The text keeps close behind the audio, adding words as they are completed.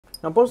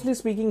Now, personally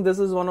speaking, this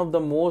is one of the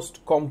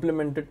most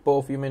complimented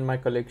perfume in my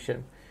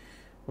collection.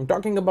 I'm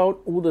talking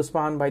about Oud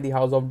Ispahan by the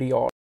house of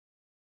Dior.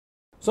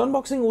 So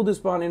unboxing Oud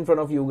Ispahan in front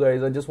of you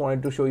guys, I just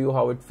wanted to show you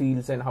how it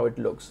feels and how it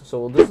looks.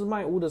 So this is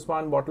my Oud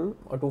Ispahan bottle,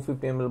 a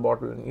 250 ml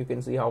bottle, and you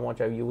can see how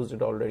much I've used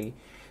it already.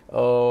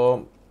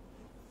 Now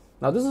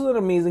this is an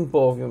amazing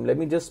perfume. Let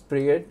me just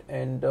spray it,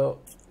 and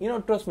you know,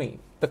 trust me,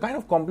 the kind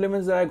of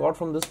compliments that I got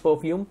from this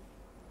perfume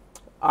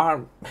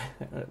are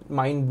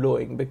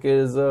mind-blowing,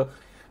 because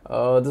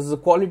this is a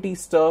quality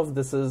stuff.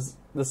 This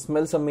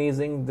smells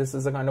amazing. This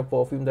is a kind of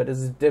perfume that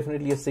is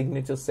definitely a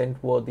signature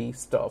scent worthy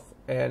stuff,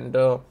 and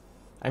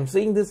I'm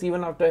saying this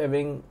even after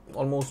having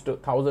almost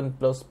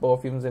 1,000+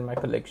 perfumes in my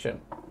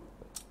collection.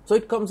 So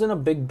it comes in a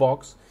big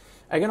box.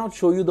 I cannot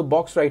show you the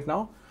box right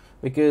now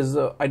because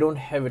I don't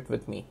have it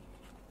with me.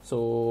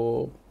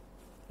 So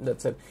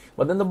that's it.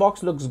 But then the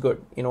box looks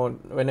good. You know,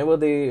 whenever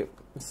they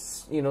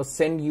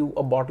send you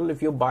a bottle,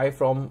 if you buy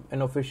from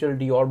an official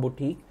Dior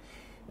boutique,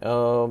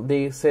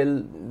 they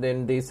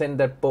send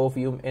that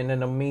perfume in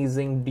an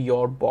amazing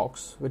Dior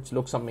box, which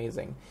looks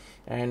amazing.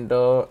 And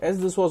as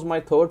this was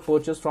my third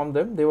purchase from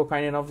them, they were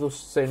kind enough to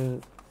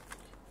send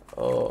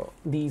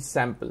these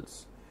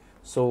samples.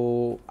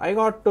 So I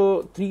got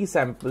 3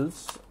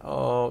 samples.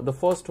 The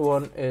first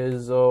one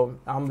is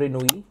Ambre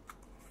Nui,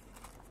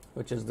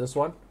 which is this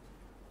one.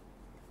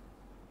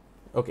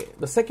 Okay,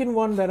 the second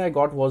one that I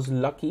got was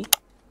Lucky,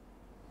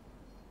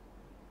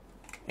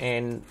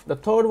 and the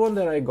third one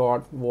that I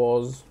got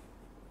was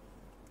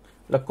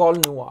La Col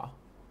Noir.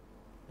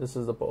 This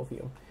is the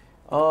perfume.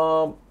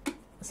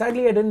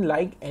 Sadly, I didn't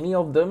like any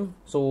of them,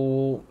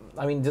 so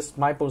I mean, just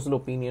my personal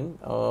opinion.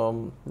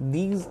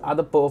 These are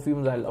the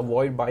perfumes I'll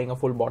avoid buying a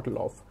full bottle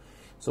of.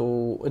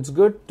 So it's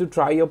good to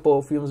try your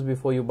perfumes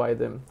before you buy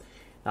them.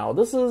 Now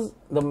this is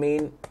the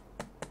main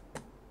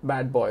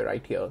bad boy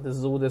right here. This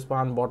is Oud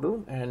Ispahan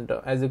bottle, and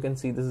as you can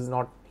see, this is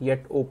not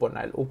yet open.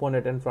 I'll open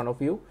it in front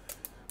of you.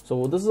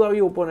 So this is how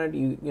you open it.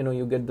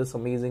 You get this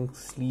amazing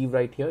sleeve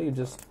right here. You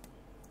just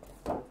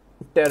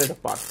tear it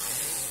apart.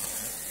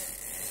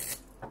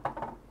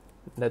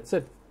 That's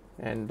it,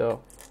 and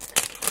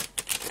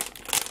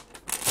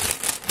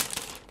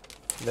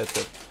that's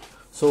it.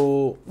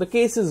 So the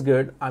case is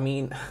good. I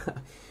mean,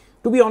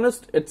 to be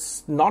honest,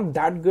 it's not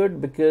that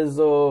good because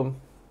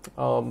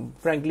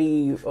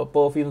frankly,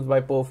 perfumes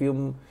by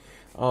perfume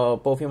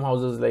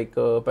houses like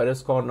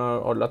Paris Corner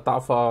or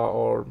Latafa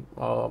or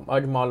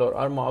AJMAL or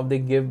Arma, they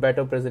give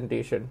better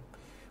presentation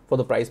for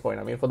the price point.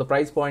 I mean, for the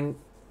price point,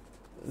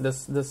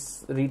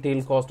 this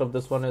retail cost of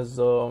this one is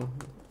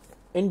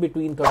in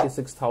between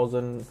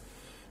 36,000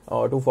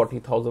 to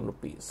 40,000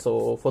 rupees.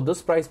 So for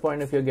this price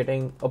point, if you're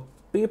getting a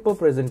paper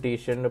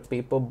presentation, a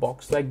paper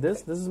box like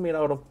this is made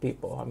out of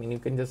paper. I mean, you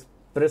can just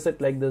press it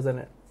like this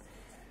and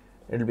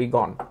it'll be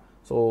gone.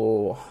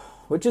 So,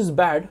 which is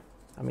bad.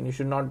 I mean, you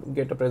should not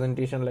get a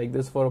presentation like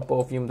this for a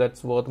perfume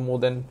that's worth more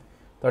than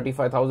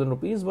 35,000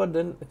 rupees, but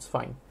then it's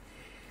fine.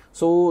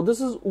 So this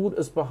is Oud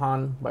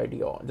Ispahan by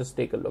Dior. Just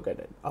take a look at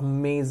it.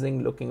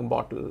 Amazing looking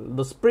bottle.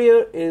 The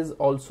sprayer is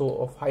also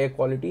of higher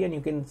quality, and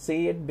you can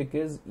say it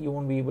because you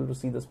won't be able to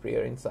see the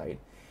sprayer inside.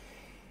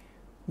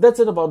 That's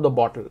it about the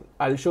bottle.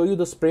 I'll show you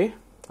the spray.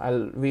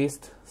 I'll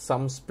waste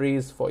some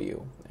sprays for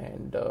you,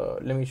 and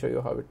let me show you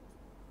how it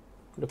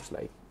looks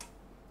like.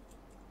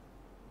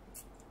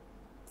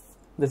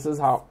 This is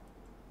how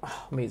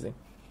amazing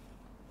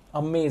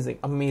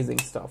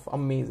stuff.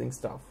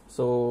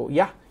 So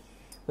yeah,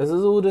 this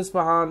is Oud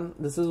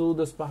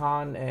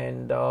Ispahan,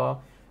 and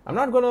I'm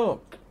not gonna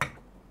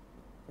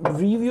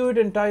review it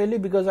entirely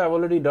because I've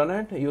already done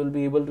it. You'll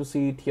be able to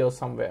see it here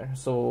somewhere.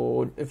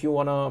 So if you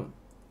wanna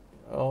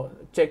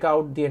check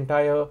out the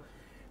entire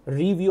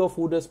review of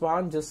Oud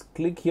Ispahan, just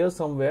click here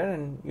somewhere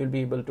and you'll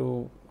be able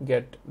to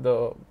get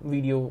the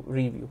video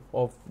review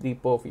of the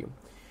perfume.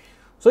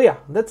 So yeah,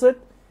 that's it.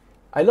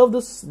 I love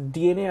this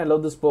DNA, I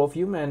love this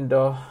perfume, and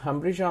I'm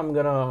pretty sure I'm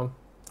gonna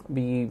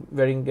be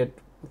wearing it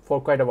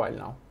for quite a while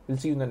now. We'll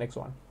see you in the next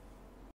one.